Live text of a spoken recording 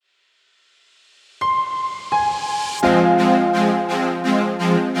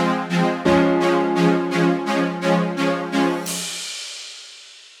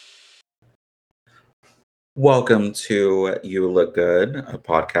Welcome to You Look Good, a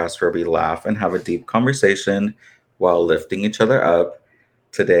podcast where we laugh and have a deep conversation while lifting each other up.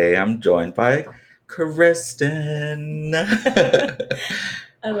 Today I'm joined by Kristen. I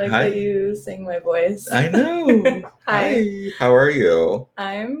like Hi. that you sing my voice. I know. Hi. How are you?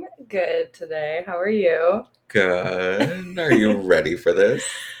 I'm good today. How are you? Good. Are you ready for this?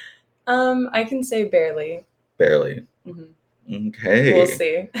 I can say barely. Barely. Mm-hmm. Okay. We'll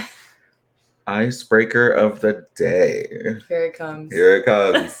see. Icebreaker of the day. Here it comes. Here it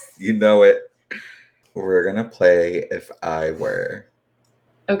comes. You know it. We're going to play If I Were.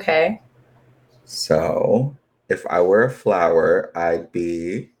 Okay. So, if I were a flower, I'd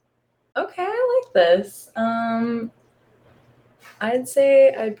be... Okay, I like this. I'd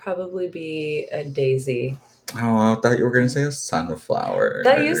say I'd probably be a daisy. Oh, I thought you were going to say a sunflower.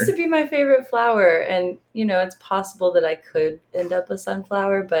 That used to be my favorite flower. And, it's possible that I could end up a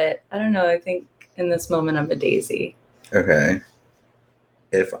sunflower, but I don't know. I think in this moment I'm a daisy. Okay.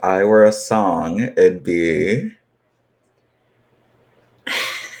 If I were a song, it'd be...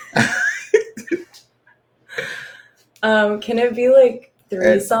 Can it be like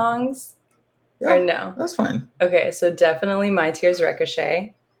three songs? Yeah, or no? That's fine. Okay, so definitely My Tears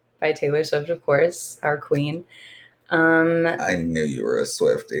Ricochet by Taylor Swift, of course, our queen. I knew you were a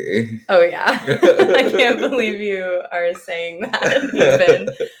Swiftie. Oh, yeah. I can't believe you are saying that even.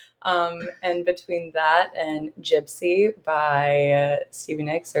 And between that and Gypsy by Stevie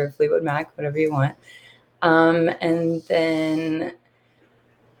Nicks or Fleetwood Mac, whatever you want. And then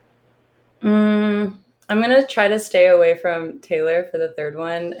I'm going to try to stay away from Taylor for the third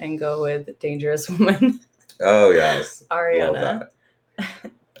one and go with Dangerous Woman. Oh, yes. Ariana.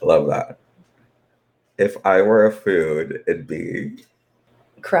 Love that. If I were a food, it'd be...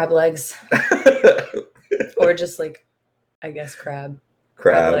 crab legs. Or just I guess crab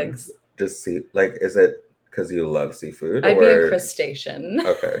legs. Just is it because you love seafood? I'd be a crustacean.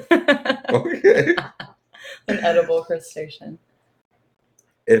 Okay. Okay. An edible crustacean.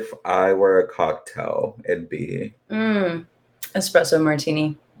 If I were a cocktail, it'd be... espresso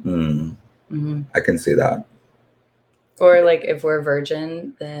martini. Mm-hmm. I can see that. Or if we're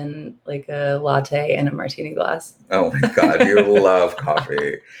virgin, then a latte and a martini glass. Oh my God, you love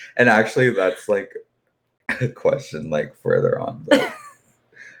coffee. And actually that's a question further on, but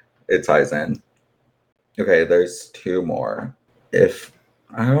it ties in. Okay, there's two more. I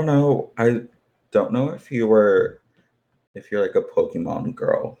don't know if you're a Pokemon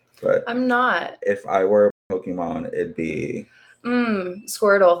girl, but I'm not. If I were a Pokemon, it'd be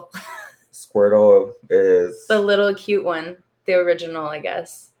Squirtle. Squirtle is the little cute one, the original, I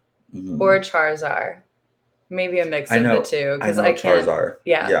guess. Mm-hmm. Or Charizard. Maybe a mix of the two, because I can't. Charizard.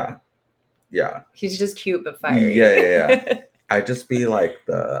 Yeah. He's just cute but fiery. Yeah. I'd just be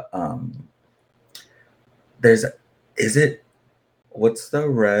what's the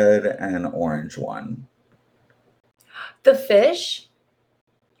red and orange one? The fish?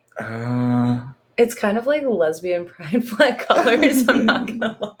 It's kind of like lesbian pride flag colors. I'm not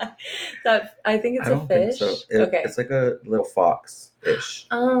gonna lie. I think it's a fish. Think so. Okay. It's like a little fox-ish.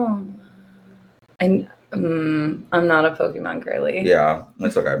 Oh. I'm not a Pokemon girly. Yeah,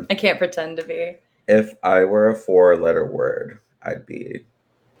 that's okay. I can't pretend to be. If I were a 4-letter word, I'd be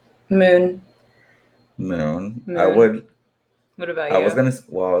Moon. I would. What about you? I was gonna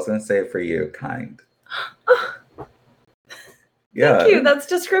say for you, kind. Yeah. Thank you. That's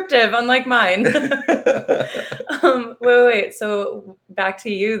descriptive, unlike mine. Wait. So back to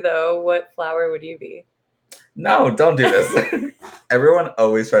you though. What flower would you be? No, don't do this. Everyone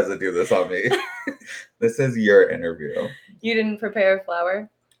always tries to do this on me. This is your interview. You didn't prepare a flower?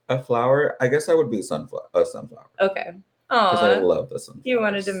 A flower? I guess I would be a sunflower. Okay. Because I love the sunflowers. You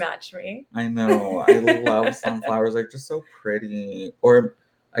wanted to match me. I know. I love sunflowers. They're just so pretty. Or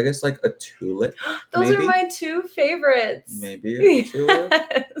I guess a tulip. Those are my two favorites. Maybe a tulip.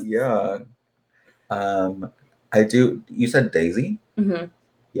 Yes. Yeah. I do. You said daisy? Mm-hmm.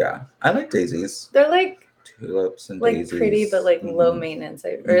 Yeah. I like daisies. They're tulips and daisies. Pretty, but low maintenance.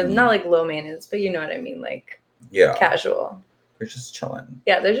 Or not low maintenance, but you know what I mean. Yeah. Casual. They're just chilling.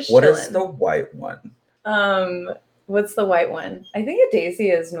 Yeah, they're just chilling. What is the white one? What's the white one? I think a daisy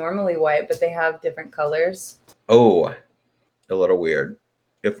is normally white, but they have different colors. Oh, a little weird.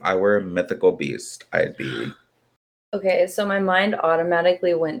 If I were a mythical beast, I'd be... Okay, so my mind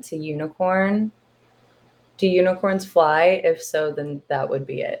automatically went to unicorn. Do unicorns fly? If so, then that would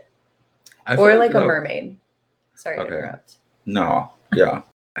be it. Or a mermaid. Sorry to interrupt. No, yeah.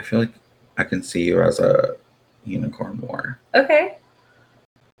 I feel like I can see you as a unicorn more. Okay.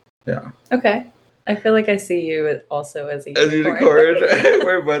 Yeah. Okay. I feel like I see you also as a unicorn. As a unicorn.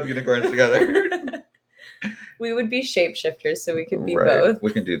 We're both unicorns together. We would be shapeshifters, so we could be Right. both.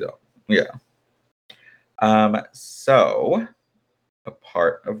 We can do that. Yeah. So a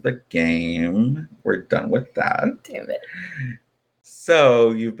part of the game, we're done with that. Damn it.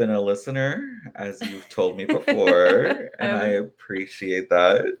 So you've been a listener, as you've told me before, and I appreciate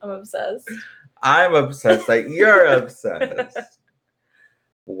that. I'm obsessed. I'm obsessed that you're obsessed.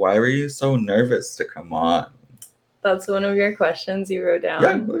 Why were you so nervous to come on? That's one of your questions you wrote down?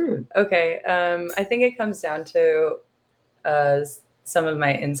 Yeah, literally. Okay. I think it comes down to some of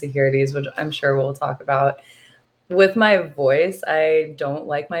my insecurities, which I'm sure we'll talk about. With my voice, I don't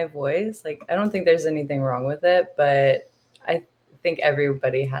like my voice. Like, I don't think there's anything wrong with it, but I think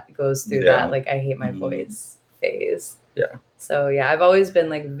everybody goes through that. Like, I hate my voice phase. Yeah. So yeah, I've always been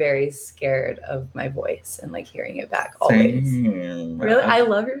like very scared of my voice and like hearing it back always. Same. Really, I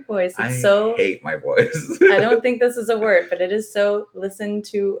love your voice. It's I hate my voice. I don't think this is a word, but it is so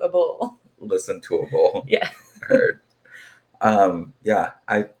listen-to-able. Listen-to-able. Yeah. Heard. Yeah,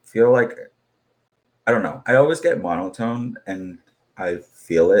 I feel like, I don't know. I always get monotone and I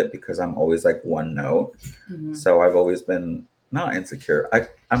feel it because I'm always like one note. Mm-hmm. So I've always been not insecure.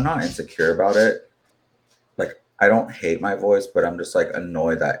 I'm not insecure about it. Like, I don't hate my voice, but I'm just like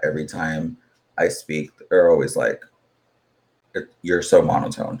annoyed that every time I speak, they're always like, you're so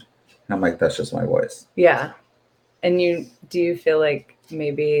monotone. And I'm like, that's just my voice. Yeah. And do you feel like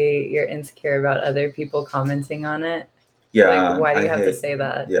maybe you're insecure about other people commenting on it? Yeah. Like, why do you have to say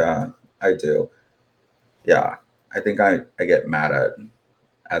that? Yeah, I do. Yeah. I think I get mad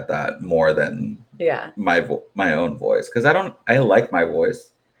at that more than my own voice. Because I like my voice.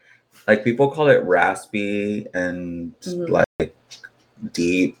 Like, people call it raspy and like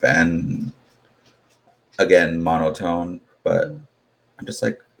deep and again monotone, but I'm just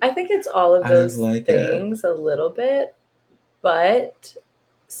like, I think it's all of those things a little bit, but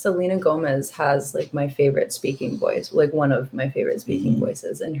Selena Gomez has like my favorite speaking voice, like one of my favorite speaking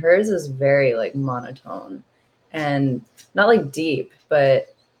voices, and hers is very like monotone and not like deep,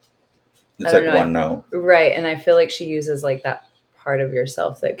 but it's like one note. Right, and I feel like she uses like that part of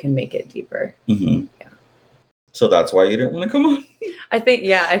yourself that can make it deeper. Yeah. So that's why you didn't want to come on? I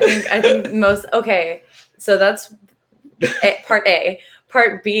think most, okay, so that's part A.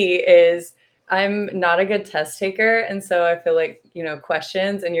 Part B is I'm not a good test taker, and so I feel like,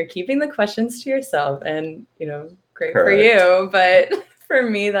 questions, and you're keeping the questions to yourself, and, great for you, but for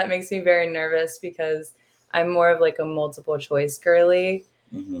me, that makes me very nervous because I'm more of like a multiple choice girly.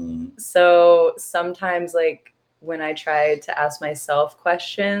 So sometimes, like, when I try to ask myself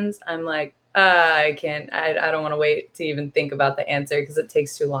questions, I'm like, I can't, I don't want to wait to even think about the answer because it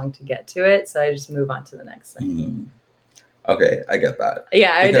takes too long to get to it. So I just move on to the next thing. Okay, I get that.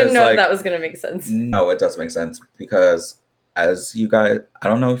 Yeah, I didn't know if that was going to make sense. No, it does make sense because as you guys, I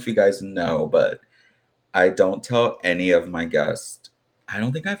don't know if you guys know, but I don't tell any of my guests. I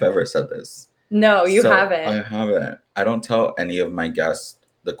don't think I've ever said this. No, you haven't. I haven't. I don't tell any of my guests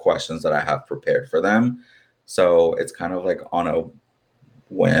the questions that I have prepared for them. So it's kind of like on a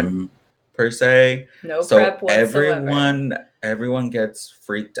whim per se. No prep whatsoever. Everyone gets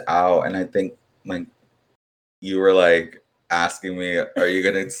freaked out, and I think like you were like asking me, are you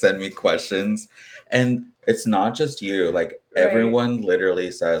gonna send me questions? And it's not just you, like everyone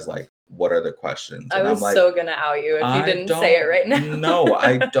literally says like, what are the questions? And I was like, so gonna out you if you didn't say it right now. No,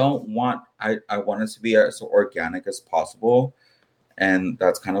 I don't want, I want it to be as organic as possible, and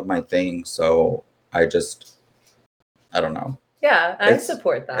that's kind of my thing. So I don't know. Yeah, I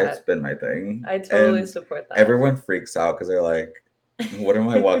support that. It's been my thing. I totally support that. Everyone freaks out because they're like, what am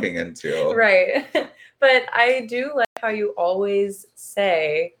I walking into? Right. But I do like how you always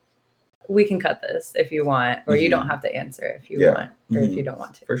say, we can cut this if you want, or you don't have to answer if you want, or if you don't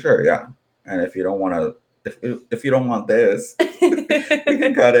want to. For sure, yeah. And if you don't want to, if you don't want this, we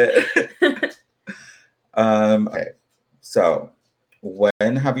can cut it. Okay. So,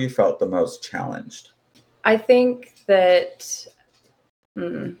 when have you felt the most challenged? I think that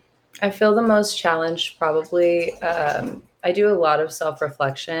I feel the most challenged probably. I do a lot of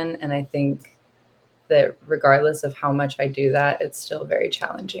self-reflection, and I think that regardless of how much I do that, it's still very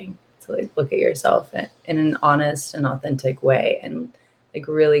challenging to like look at yourself in an honest and authentic way and like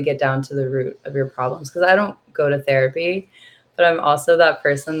really get down to the root of your problems. Because I don't go to therapy, but I'm also that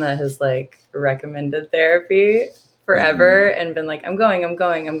person that has like recommended therapy forever and been like, I'm gonna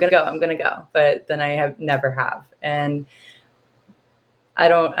go. But then I never have. And I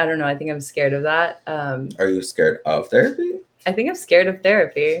don't know. I think I'm scared of that. Are you scared of therapy? I think I'm scared of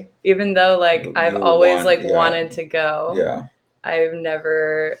therapy, even though like I've always wanted to go. Yeah. I've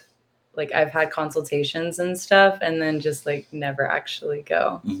never, like, I've had consultations and stuff and then just like never actually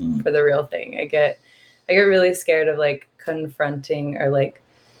go for the real thing. I get I get really scared of like confronting, or like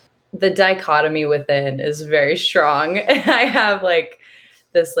the dichotomy within is very strong. And I have like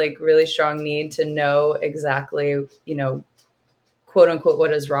this like really strong need to know exactly, you know, quote unquote,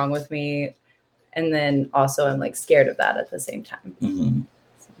 what is wrong with me. And then also I'm like scared of that at the same time. Mm-hmm.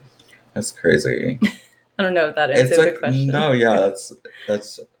 That's crazy. I don't know if that answers the question. No, yeah,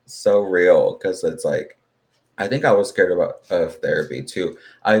 that's so real, because it's like, I think I was scared of therapy too.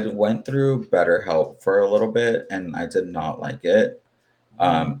 I went through BetterHelp for a little bit and I did not like it.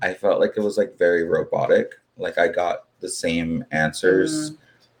 I felt like it was like very robotic. Like I got the same answers,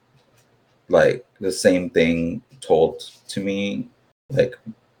 like the same thing told to me, like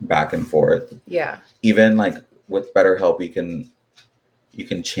back and forth. Yeah. Even like with BetterHelp, you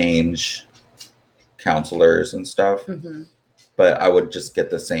can change counselors and stuff, but I would just get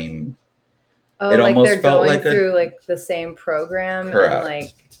the same. Oh, it like almost they're felt going like through like the same program. Correct. And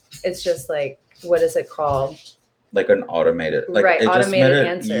like it's just like, what is it called? Like an automated, like right, it automated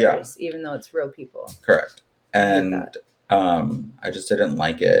just made it, answers, even though it's real people. Correct. And I just didn't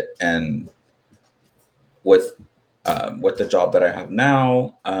like it. And with the job that I have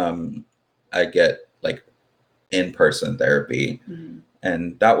now, I get like in-person therapy,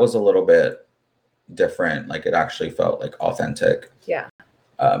 and that was a little bit different. Like it actually felt like authentic. Yeah.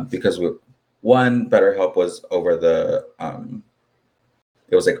 Because one, BetterHelp was over the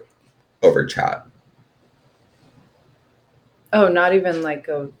it was like over chat. Oh, not even like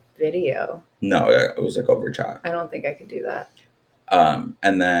a video. No, it was like over chat. I don't think I could do that.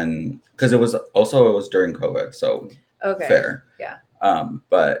 And then because it was during COVID, so okay, fair. Yeah.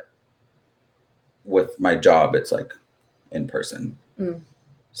 But with my job, it's like in person.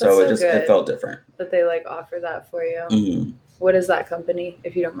 So it felt different. That they like offer that for you. What is that company,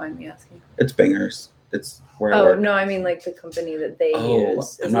 if you don't mind me asking? It's Bingers. It's where I work. No, I mean like the company that they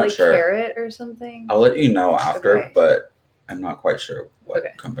use. I'm not like sure. Carrot or something? I'll let you know after, but I'm not quite sure what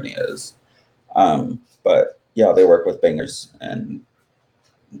company is. But yeah, they work with Bingers and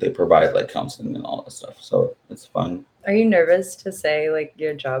they provide like counseling and all that stuff. So it's fun. Are you nervous to say like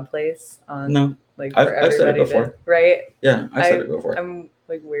your job place on? No, like for I've said it before. Right? Yeah, I said it before. I'm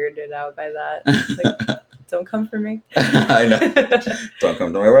like weirded out by that. Like, don't come for me. I know. Don't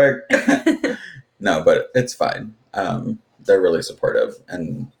come to my work. No, but it's fine. They're really supportive,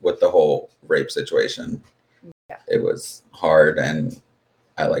 and with the whole rape situation, it was hard, and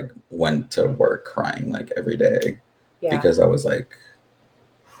I like went to work crying like every day because I was like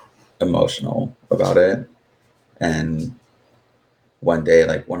emotional about it. And one day,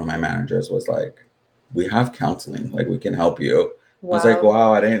 like one of my managers was like, "We have counseling, like we can help you." Wow. I was like,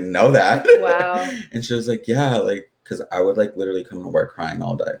 "Wow, I didn't know that." Wow. And she was like, "Yeah, like because I would like literally come to work crying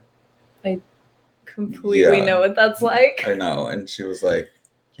all day." I completely know what that's like. I know. And she was like,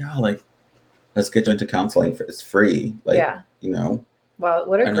 "Yeah, like let's get you into counseling. It's free." Like, you know. Wow,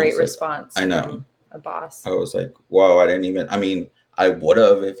 what a great response. I know. A boss. I was like, "Wow, I didn't even." I mean, I would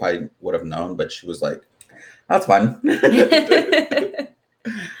have if I would have known, but she was like, "That's fine."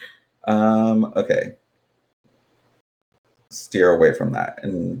 Okay. Steer away from that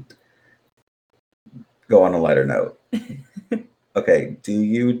and go on a lighter note. Okay, do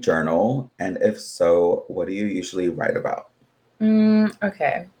you journal? And if so, what do you usually write about?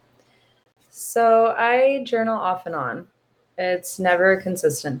 Okay. So I journal off and on. It's never a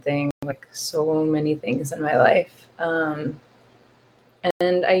consistent thing, like so many things in my life. And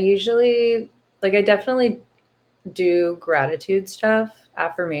I usually, like, I definitely do gratitude stuff,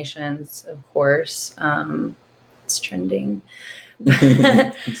 affirmations, of course. It's trending.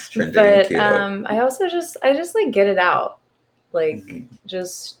 It's trending. But I also just like get it out. Like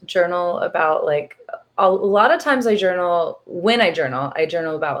just journal about like a lot of times I journal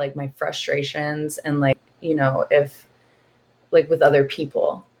about like my frustrations and like, you know, if like with other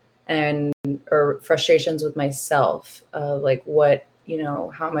people and or frustrations with myself, like what, you know,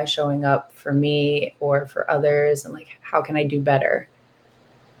 how am I showing up for me or for others, and like how can I do better?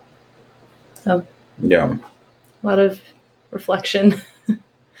 So yeah, a lot of reflection.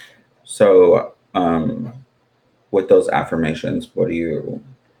 So with those affirmations, what do you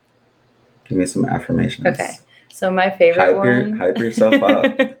give me some affirmations? Okay, so my favorite one, hype yourself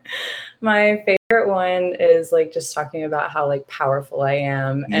up. My favorite one is like just talking about how like powerful I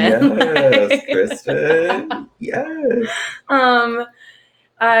am. And yes, Kristen. Yes.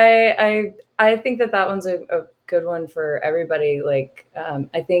 I think that one's a good one for everybody. Like,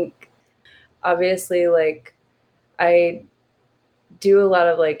 I think obviously like I do a lot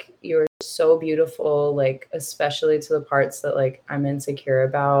of like, you're so beautiful, like, especially to the parts that like I'm insecure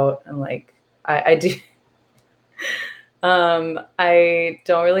about. And like, I do, I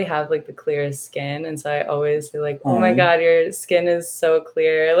don't really have like the clearest skin, and so I always say like, "Oh my Oh. God, your skin is so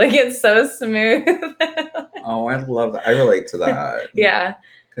clear, like it's so smooth." Oh, I love that. I relate to that. Yeah.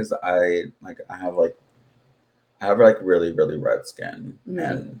 Because I have like really, really red skin,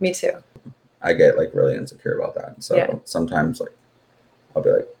 and Me too. I get like really insecure about that. So Yeah. sometimes like I'll be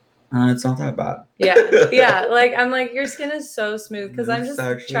like, it's not that bad. Yeah. Like I'm like, your skin is so smooth, because I'm It's just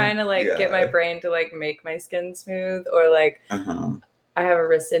actually- trying to like get my yeah. brain to like make my skin smooth, or like Uh-huh. I have a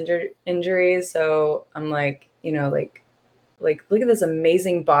wrist injury, so I'm like, like look at this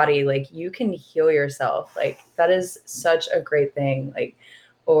amazing body, like you can heal yourself, like that is such a great thing, like,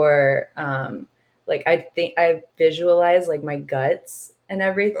 or like I think I visualize like my guts and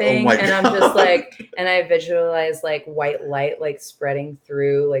everything, my and I'm God. just like, and I visualize like white light like spreading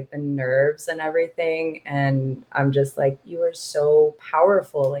through like the nerves and everything, and I'm just like, you are so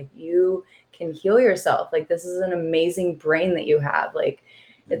powerful, like you can heal yourself, like this is an amazing brain that you have, like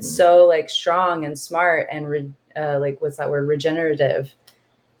it's so like strong and smart and like what's that word, regenerative,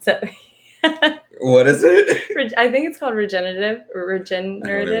 so What is it? I think it's called regenerative. I don't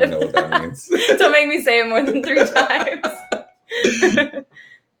even know what that means. Don't make me say it more than 3 times.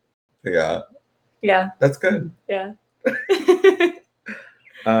 Yeah. Yeah. That's good. Yeah.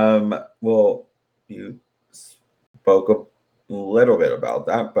 Well, you spoke a little bit about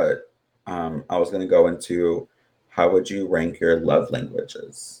that, but I was going to go into how would you rank your love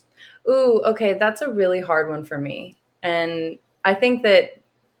languages? Ooh, okay, that's a really hard one for me. And I think that,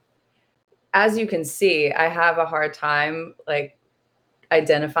 as you can see, I have a hard time like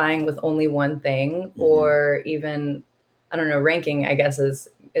identifying with only one thing, or even, I don't know, ranking, I guess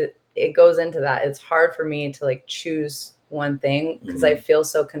it goes into that. It's hard for me to like choose one thing, because I feel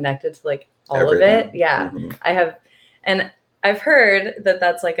so connected to like all Everything. of it. Yeah. I have, and I've heard that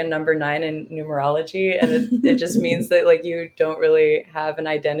that's like a number 9 in numerology, and it just means that like you don't really have an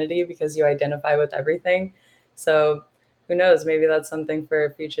identity because you identify with everything. So who knows, maybe that's something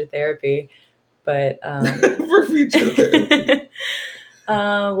for future therapy, but for future therapy.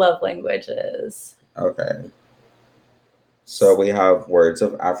 Love languages. Okay. So we have words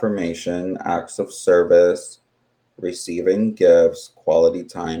of affirmation, acts of service, receiving gifts, quality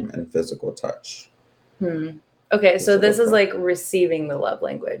time, and physical touch. Okay, so this is like receiving the love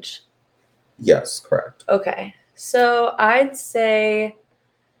language. Yes, correct. Okay, so I'd say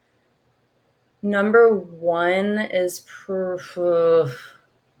number 1 is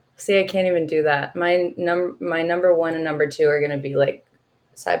see, I can't even do that. My number 1 and number 2 are going to be like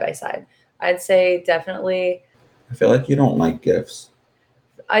side by side. I'd say definitely. I feel like you don't like gifts.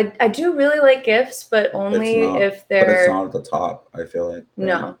 I do really like gifts, but only if they're. But it's not at the top, I feel like.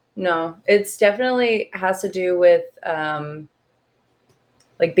 Right? No. It's definitely has to do with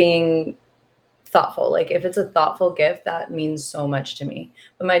like being thoughtful. Like if it's a thoughtful gift, that means so much to me.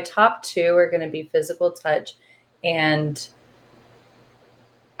 But my top 2 are going to be physical touch and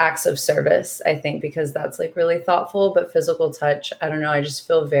acts of service, I think, because that's like really thoughtful. But physical touch, I don't know, I just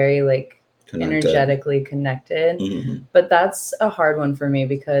feel very like energetically connected. But that's a hard one for me,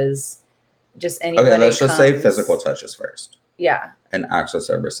 because just anybody. Okay, let's just say physical touch is first. Yeah. And acts of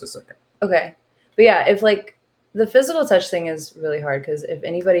service is second. Okay. But yeah, if like the physical touch thing is really hard, because if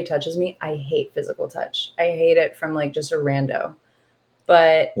anybody touches me, I hate physical touch. I hate it from like just a rando.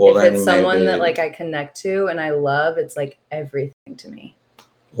 But if it's someone that like I connect to and I love, it's like everything to me.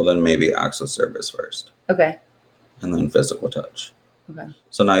 Well, then maybe acts of service first. Okay. And then physical touch. Okay.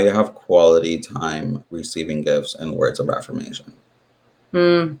 So now you have quality time, receiving gifts, and words of affirmation.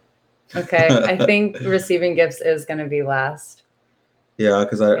 Okay. I think receiving gifts is going to be last. Yeah,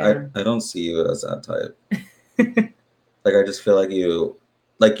 because I don't see you as that type. Like, I just feel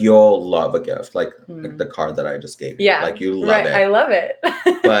like you'll love a gift, like the card that I just gave you. Yeah. Like, you love it. I love it.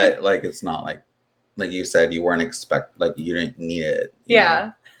 But like, it's not like you said, you weren't like you didn't need it.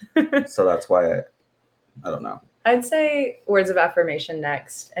 Yeah. So that's why I don't know. I'd say words of affirmation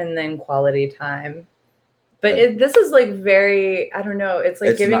next, and then quality time. But this is like very, I don't know, it's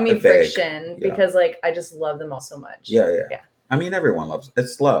like giving me friction, because like I just love them all so much. Yeah. I mean, everyone loves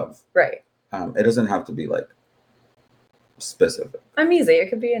it's love. Right. It doesn't have to be like specific. I'm easy. It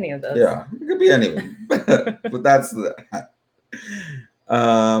could be any of those. Yeah, it could be anyone. But that's the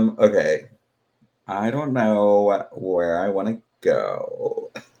okay. I don't know where I want to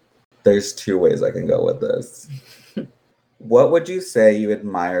go. There's 2 ways I can go with this. What would you say you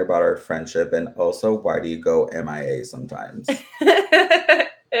admire about our friendship, and also why do you go MIA sometimes?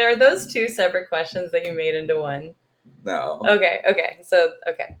 Are those 2 separate questions that you made into one? No. Okay. So,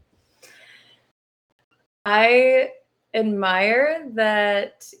 okay. I admire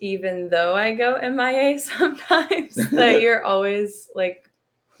that even though I go MIA sometimes, that you're always like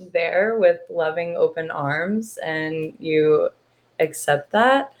there with loving open arms and you accept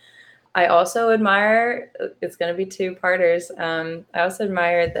that. I also admire, it's going to be two-parters. I also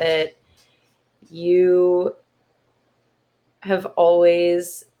admire that you have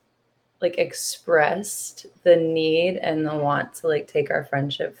always like expressed the need and the want to like take our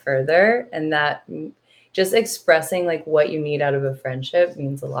friendship further, and that just expressing like what you need out of a friendship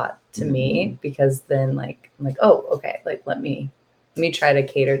means a lot to me, because then like I'm like, oh, okay, like let me try to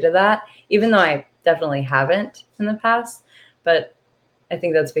cater to that, even though I definitely haven't in the past. But I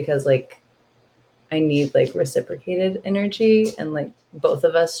think that's because like I need like reciprocated energy and like both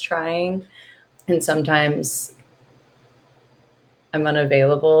of us trying. And sometimes I'm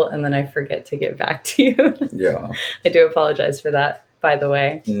unavailable and then I forget to get back to you. Yeah. I do apologize for that, by the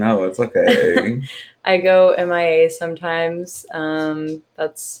way. No, it's okay. I go MIA sometimes.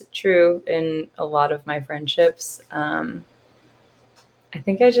 That's true in a lot of my friendships. I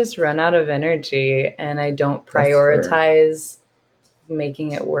think I just run out of energy and I don't prioritize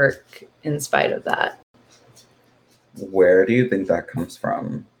making it work in spite of that. Where do you think that comes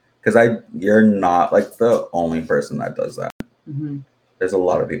from? Because you're not like the only person that does that. Mm-hmm. There's a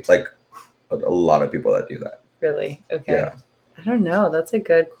lot of people, like a lot of people that do that. Really? Okay. Yeah. I don't know. That's a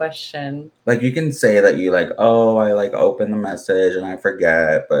good question. Like you can say that you like, oh, I like open the message and I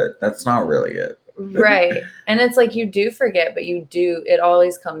forget, but that's not really it. Right. And it's like you do forget, but it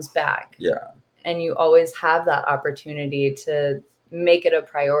always comes back. Yeah. And you always have that opportunity to make it a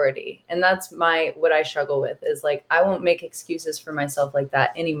priority. And that's what I struggle with is like, I won't make excuses for myself like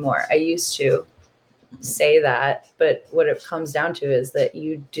that anymore. I used to say that, but what it comes down to is that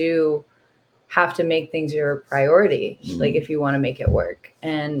you do have to make things your priority, like if you want to make it work.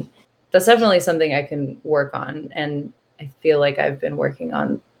 And that's definitely something I can work on. And I feel like I've been working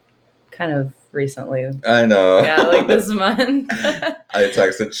on kind of recently. I know. Yeah, like this month. I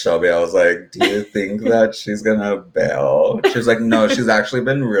texted Shelby. I was like, do you think that she's gonna bail? She was like, no, she's actually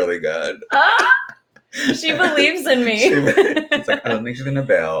been really good. She believes in me. It's like, I don't think she's gonna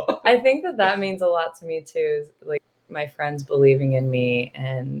bail. I think that means a lot to me too, like my friends believing in me,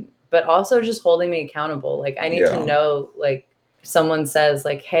 but also just holding me accountable. Like I need to know, like if someone says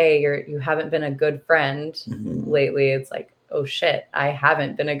like, hey, you haven't been a good friend lately, it's like, oh shit, I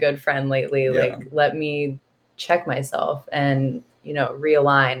haven't been a good friend lately. Like let me check myself and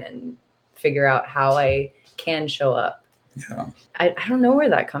realign and figure out how I can show up. I don't know where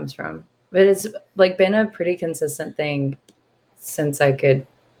that comes from, but it's like been a pretty consistent thing since I could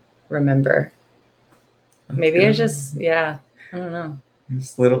remember. Maybe I just I don't know.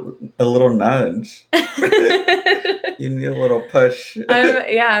 Just a little nudge. You need a little push.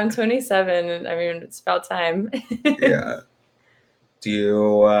 I'm 27, and I mean it's about time. Yeah. Do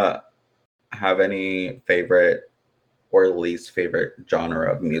you have any favorite or least favorite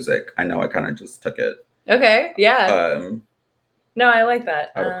genre of music? I know I kind of just took it. Okay. Yeah. No, I like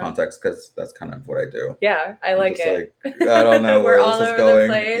that. Out of context, because that's kind of what I do. Yeah, I like it. Like, I don't know where We're this all is over going. the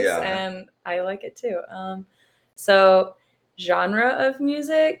place, and I like it too. So genre of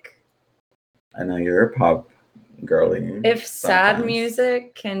music. I know you're a pop girly. If sad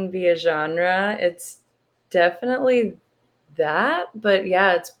music can be a genre, it's definitely that. But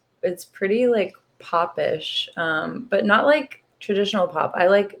yeah, it's pretty like popish, but not like traditional pop. I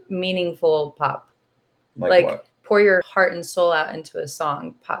like meaningful pop. Like what? Pour your heart and soul out into a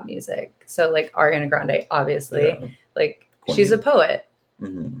song, pop music. So like Ariana Grande, obviously, like Queen. She's a poet.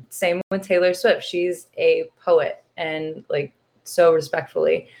 Mm-hmm. Same with Taylor Swift. She's a poet, and like so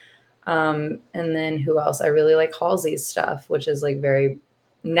respectfully. And then who else? I really like Halsey's stuff, which is like very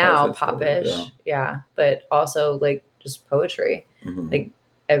now popish. Yeah. But also like just poetry. Mm-hmm. Like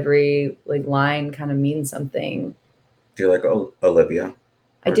every like line kind of means something. Do you like Olivia?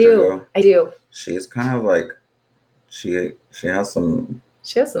 I do. She's kind of like she has some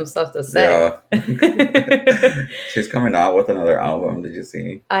stuff to say. Yeah. She's coming out with another album. Did you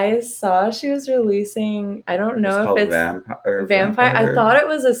see? I saw she was releasing, I don't know if it's Vampire. I thought it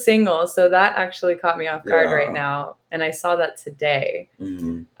was a single, so that actually caught me off guard right now. And I saw that today.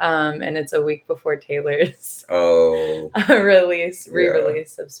 Mm-hmm. And it's a week before Taylor's re-release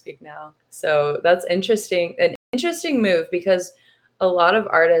of Speak Now. So that's interesting. An interesting move, because a lot of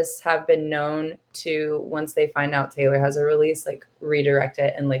artists have been known to, once they find out Taylor has a release, like redirect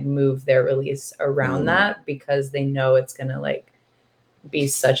it and like move their release around that, because they know it's going to like be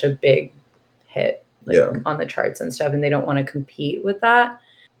such a big hit on the charts and stuff. And they don't want to compete with that.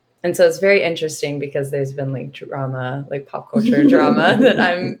 And so it's very interesting because there's been like drama, like pop culture drama that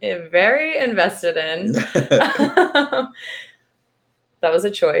I'm very invested in. That was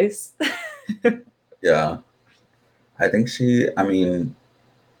a choice. Yeah. I think she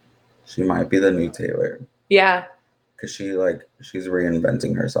might be the new Taylor. Yeah. Because she's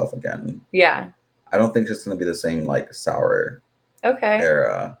reinventing herself again. Yeah. I don't think it's going to be the same like sour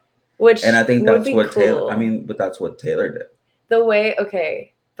era. Which and I think would that's be what cool. but that's what Taylor did. The way,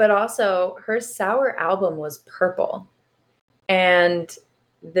 okay. But also her sour album was purple. And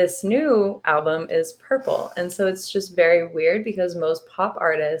this new album is purple. And so it's just very weird because most pop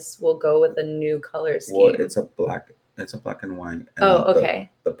artists will go with a new color scheme. Well, it's a black and white. And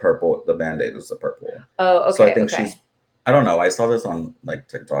okay. The purple, the Band-Aid is the purple. Oh, okay. So I think she's, I don't know. I saw this on like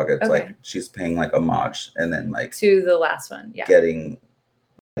TikTok. It's like she's paying like homage and then like to the last one. Yeah. Getting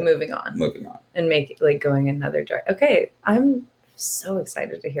moving on. And going another direction. Okay. I'm so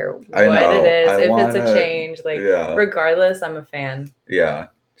excited to hear what it is. If it's a change, regardless, I'm a fan. Yeah,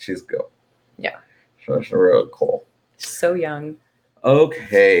 she's good. Yeah, she's real cool. So young.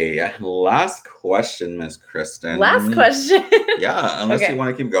 Okay, last question, Miss Kristen. Last question. Yeah, unless you want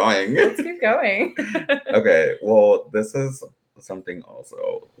to keep going. Let's keep going. Okay, well, this is something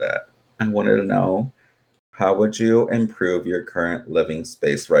also that I wanted to know. How would you improve your current living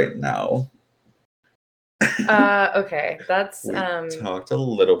space right now? Okay, that's we talked a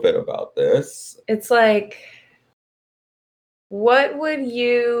little bit about this. It's like, what would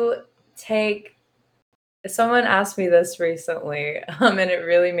you take? Someone asked me this recently, and it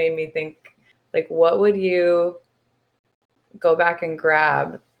really made me think, like, what would you go back and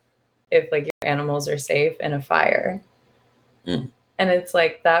grab if like your animals are safe in a fire? And it's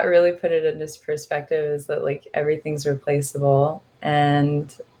like that really put it into perspective, is that like everything's replaceable,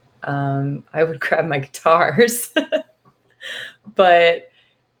 and I would grab my guitars, but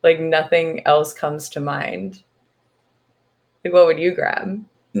like nothing else comes to mind. Like, what would you grab?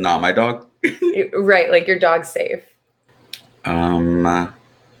 Not my dog. Right, like your dog's safe. I don't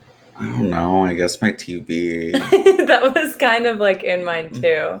know. I guess my TV. That was kind of like in mine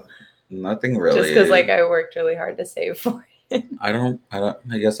too. Nothing really. Just because like I worked really hard to save for it. I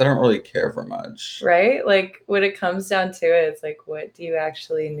guess I don't really care for much. Right? Like when it comes down to it, it's like, what do you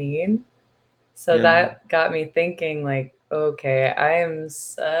actually need? So that got me thinking, like, okay, I am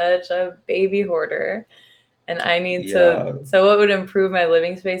such a baby hoarder and I need to. So what would improve my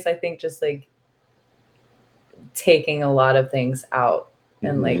living space? I think just like taking a lot of things out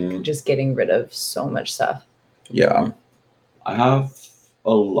and like just getting rid of so much stuff. Yeah. I have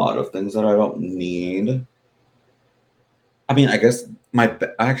a lot of things that I don't need. I mean, I guess my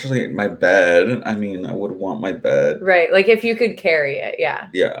bed. I mean, I would want my bed. Right. Like if you could carry it. Yeah.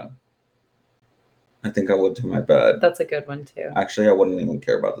 Yeah. I think I would do my bed. That's a good one too. Actually, I wouldn't even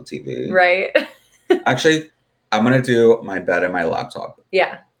care about the TV. Right. Actually, I'm going to do my bed and my laptop.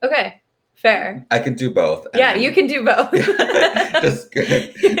 Yeah. Okay. Fair. I could do both. Yeah, you can do both. Just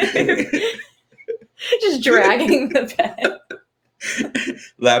just dragging the bed.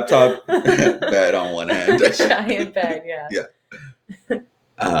 Laptop, bed on one hand. Giant bed, yeah. Yeah.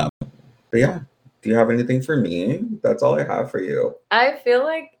 But yeah, do you have anything for me? That's all I have for you. I feel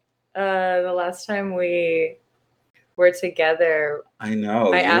like the last time we were together, I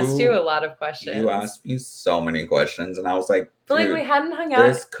know. I asked you a lot of questions. You asked me so many questions, and I was like, but like we hadn't hung out.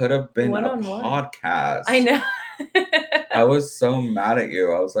 This could have been a podcast. I know. I was so mad at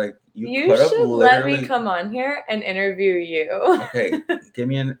you. I was like, you could have let me come on here and interview you. Okay, give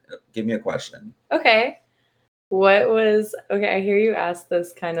me a question. Okay. I hear you ask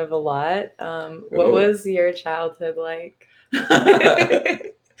this kind of a lot. What was your childhood like?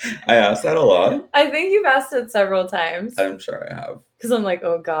 I asked that a lot. I think you've asked it several times. I'm sure I have. Because I'm like,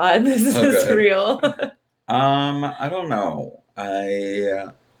 oh God, this is real. I don't know.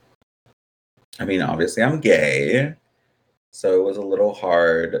 I mean, obviously I'm gay, so it was a little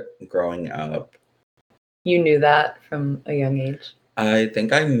hard growing up. You knew that from a young age? I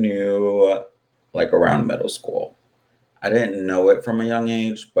think I knew like around middle school. I didn't know it from a young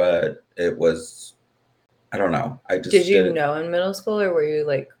age, but it was, I don't know. Did you know in middle school, or were you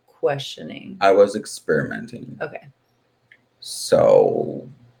like questioning? I was experimenting. Okay. So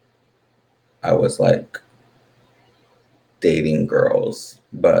I was like dating girls,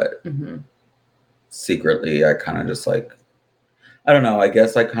 but secretly I kind of just like, I don't know. I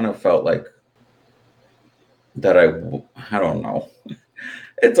guess I kind of felt like that I don't know.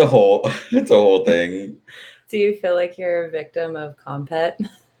 It's a whole thing. Do you feel like you're a victim of compet?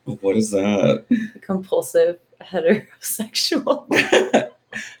 What is that? Compulsive heterosexual.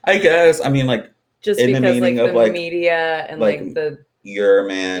 I guess. I mean, like, just because like the media and like the you're a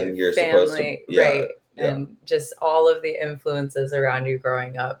man, you're supposed to, yeah, right? yeah. And just all of the influences around you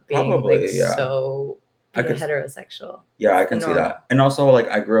growing up being Probably, like yeah. so I could, heterosexual. yeah, I It's can the see norm. that. And also, like,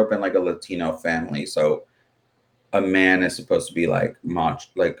 I grew up in like a Latino family, so a man is supposed to be like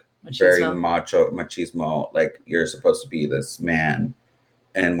very Machismo. macho, machismo. Like, you're supposed to be this man,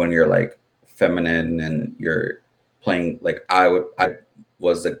 and when you're like feminine and you're playing, like, I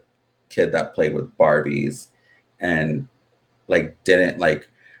was a kid that played with Barbies, and like didn't like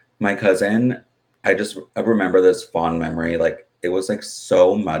my cousin. I remember this fond memory. Like, it was like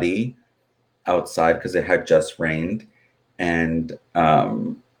so muddy outside because it had just rained, and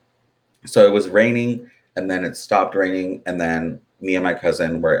so it was raining, and then it stopped raining, and then me and my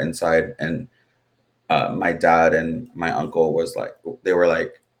cousin were inside, and my dad and my uncle they were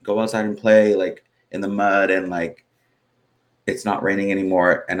like, go outside and play like in the mud, and like it's not raining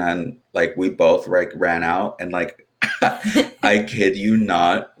anymore. And then like we both like ran out, and like I kid you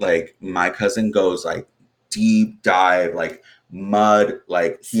not, like my cousin goes like deep dive, like mud,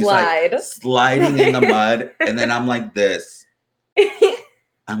 like he's like sliding in the mud, and then I'm like this.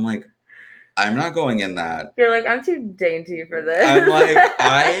 I'm like, I'm not going in that. You're like, I'm too dainty for this. I'm like,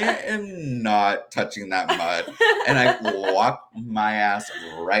 I am not touching that mud. And I walk my ass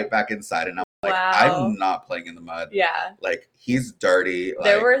right back inside, and I'm like, wow. I'm not playing in the mud. Yeah. Like, he's dirty. Like,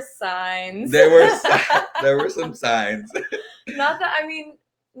 there were signs. There were some signs. Not that, I mean,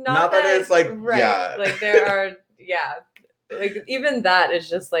 not that it's like, right. Yeah. Like, there are, yeah. Like, even that is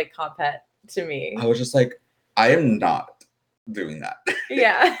just like compet to me. I was just like, I am not doing that.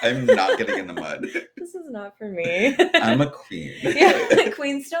 Yeah. I'm not getting in the mud. This is not for me. I'm a queen. Yeah,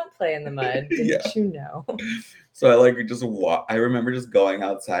 queens don't play in the mud. Didn't you know? So I like just I remember just going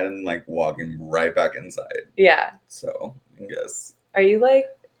outside and like walking right back inside. Yeah. So I guess. Are you like,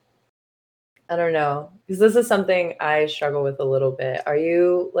 I don't know, because this is something I struggle with a little bit. Are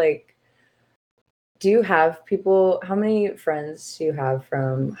you like, do you have people, how many friends do you have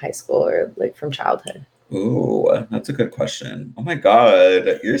from high school or like from childhood? Ooh, that's a good question. Oh my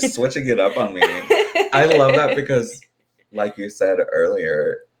God, you're switching it up on me. I love that because, like you said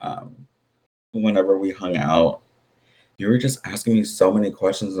earlier, whenever we hung out, you were just asking me so many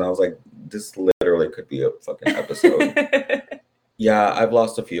questions, and I was like, this literally could be a fucking episode. Yeah, I've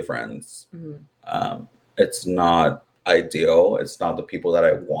lost a few friends. Mm-hmm. It's not ideal. It's not the people that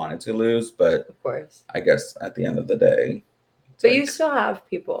I wanted to lose, but of course, I guess at the end of the day. But like, you still have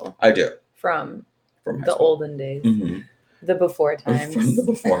people. I do. From the school. Olden days. Mm-hmm. The before times. From the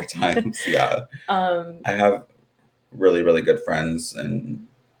before times, yeah. I have really, really good friends, and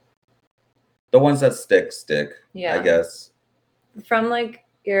the ones that stick, yeah. I guess. From like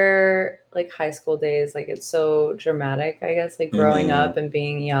your like high school days, like it's so dramatic, I guess, like growing up and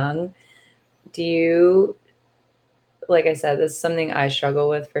being young. Do you, like I said, this is something I struggle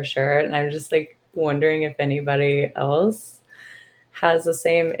with for sure, and I'm just like wondering if anybody else has the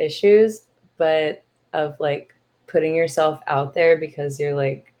same issues, but of like putting yourself out there because you're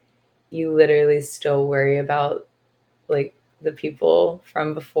like, you literally still worry about like the people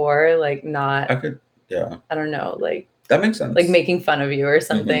from before, like not, I don't know, like that makes sense, like making fun of you or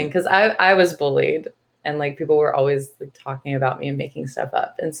something, because I was bullied, and like people were always like talking about me and making stuff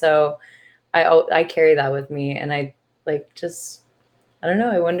up, and so I carry that with me, and I like just, I don't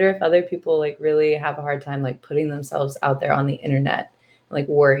know, I wonder if other people like really have a hard time like putting themselves out there on the internet, like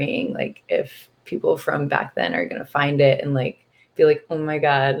worrying like if people from back then are gonna find it and like be like, oh my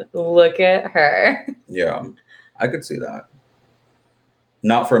God, look at her. Yeah, I could see that.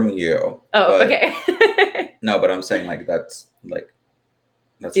 Not from you. Oh, okay. No, but I'm saying like that's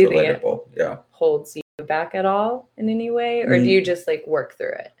relatable. Yeah. Holds you back at all in any way, or do you just like work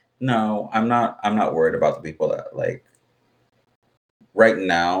through it? No, I'm not worried about the people that like. Right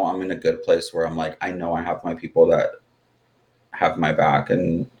now, I'm in a good place where I'm like, I know I have my people that have my back,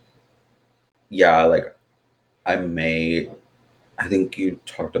 and yeah, like I think you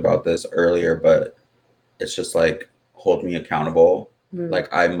talked about this earlier, but it's just like hold me accountable.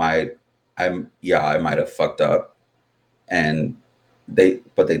 Like I might have fucked up, and they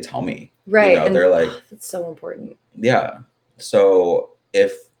tell me, right? You know, they're like, that's so important. Yeah. So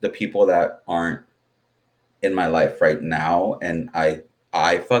if the people that aren't in my life right now, and I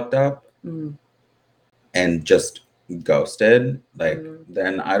fucked up and just ghosted, like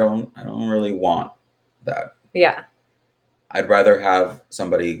then I don't really want that. Yeah. I'd rather have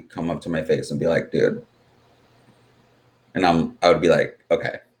somebody come up to my face and be like, dude. And I would be like,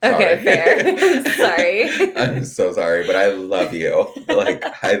 okay. Sorry. Okay, fair. Sorry. I'm so sorry, but I love you. Like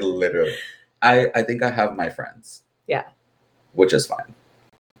I literally, I think I have my friends. Yeah. Which is fine.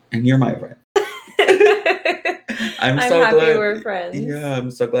 And you're my friend. I'm I'm so happy glad we're friends. Yeah,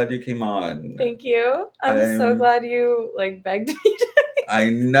 I'm so glad you came on. Thank you. I'm so glad you begged me to. I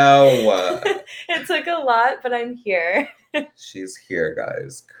know. It took a lot, but I'm here. She's here,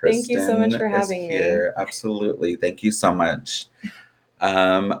 guys. Thank you so much Kristen for is having me. here. Absolutely. Thank you so much.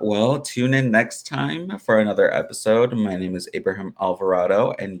 Well, tune in next time for another episode. My name is Abraham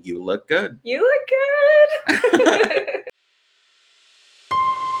Alvarado, and you look good. You look good.